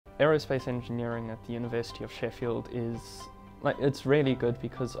Aerospace engineering at the University of Sheffield is it's really good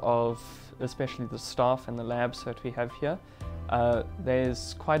because of especially the staff and the labs that we have here.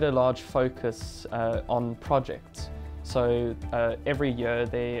 There's quite a large focus on projects. So every year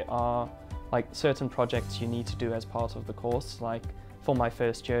there are certain projects you need to do as part of the course. Like for my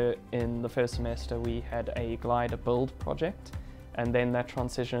first year in the first semester we had a glider build project, and then that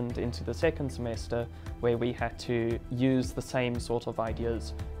transitioned into the second semester where we had to use the same sort of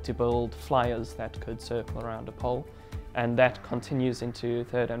ideas to build flyers that could circle around a pole. And that continues into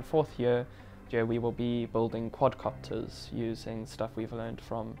third and fourth year, where we will be building quadcopters using stuff we've learned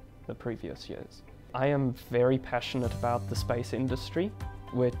from the previous years. I am very passionate about the space industry,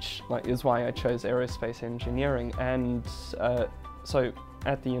 which is why I chose aerospace engineering. And so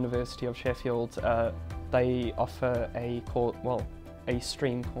at the University of Sheffield, they offer a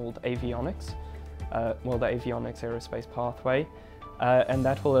stream called avionics, the avionics aerospace pathway. And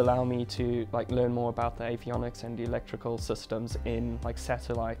that will allow me to learn more about the avionics and the electrical systems in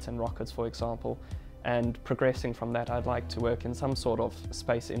satellites and rockets, for example. And progressing from that, I'd like to work in some sort of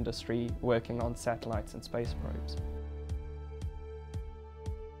space industry working on satellites and space probes.